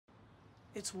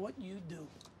It's what you do.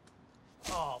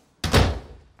 Oh. You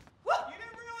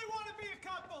didn't really want to be a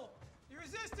couple. You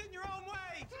resist it in your own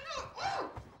way.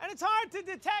 And it's hard to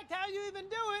detect how you even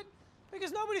do it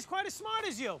because nobody's quite as smart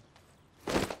as you.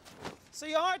 So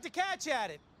you're hard to catch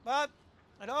at it. But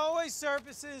it always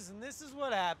surfaces, and this is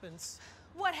what happens.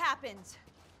 What happens?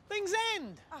 Things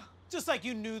end. Oh. Just like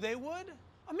you knew they would.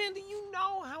 Amanda, you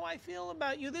know how I feel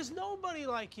about you. There's nobody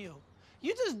like you.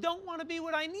 You just don't want to be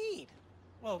what I need.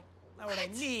 Well, not what I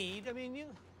need. I mean, you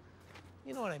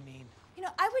know what I mean. You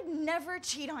know, I would never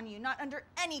cheat on you, not under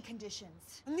any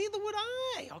conditions. Neither would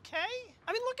I, okay?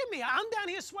 I mean, look at me. I'm down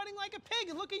here sweating like a pig,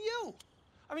 and look at you.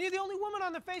 I mean, you're the only woman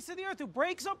on the face of the earth who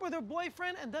breaks up with her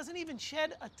boyfriend and doesn't even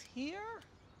shed a tear?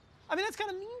 I mean, that's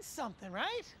gotta mean something,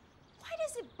 right? Why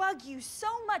does it bug you so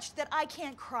much that I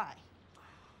can't cry?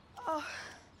 Oh,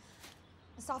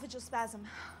 esophageal spasm.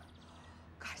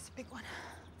 God, it's a big one.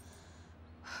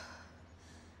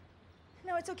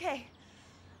 No, it's okay.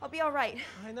 I'll be all right.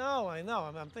 I know.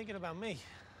 I'm thinking about me.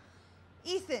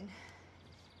 Ethan,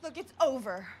 look, it's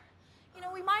over. You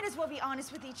know, we might as well be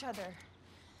honest with each other.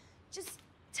 Just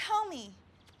tell me,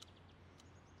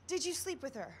 did you sleep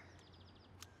with her?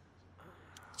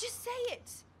 Just say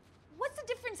it. What's the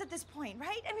difference at this point,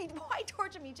 right? I mean, why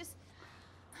torture me? Just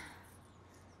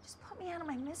put me out of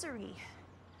my misery.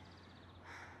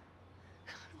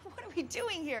 What are we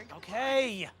doing here?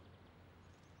 Okay.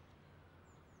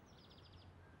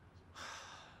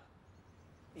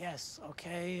 Yes,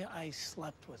 okay, I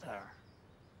slept with her.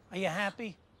 Are you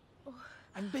happy?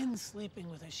 I've been sleeping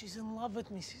with her. She's in love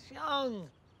with me. She's young.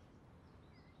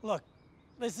 Look,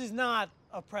 this is not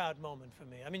a proud moment for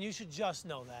me. I mean, you should just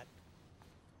know that.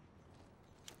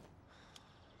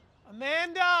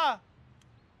 Amanda!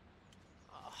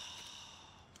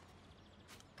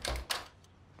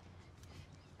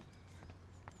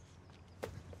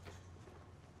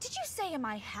 Did you say, am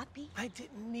I happy? I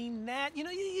didn't mean that. You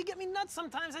know, you get me nuts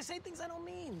sometimes. I say things I don't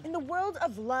mean. In the world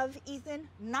of love, Ethan,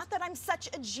 not that I'm such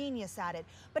a genius at it,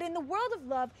 but in the world of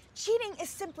love, cheating is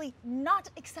simply not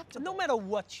acceptable. No matter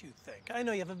what you think, I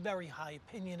know you have a very high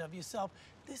opinion of yourself.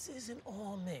 This isn't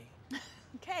all me.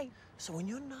 Okay. So when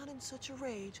you're not in such a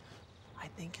rage, I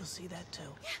think you'll see that too.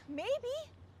 Yeah, maybe.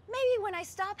 Maybe when I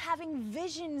stop having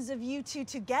visions of you two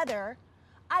together,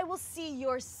 I will see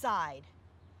your side.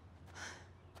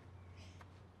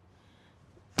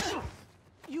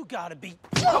 You gotta be.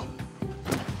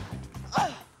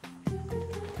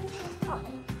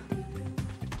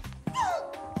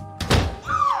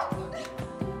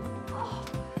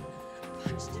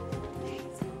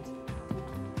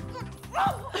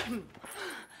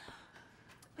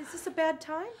 Is this a bad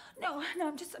time? No,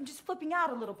 I'm just flipping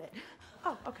out a little bit.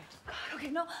 Oh, okay. God, okay,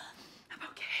 no, I'm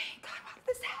okay. God, how did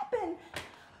this happen?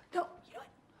 No, you know what?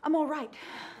 I'm all right.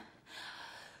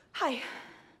 Hi.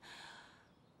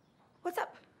 What's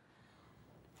up?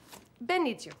 Ben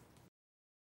needs you.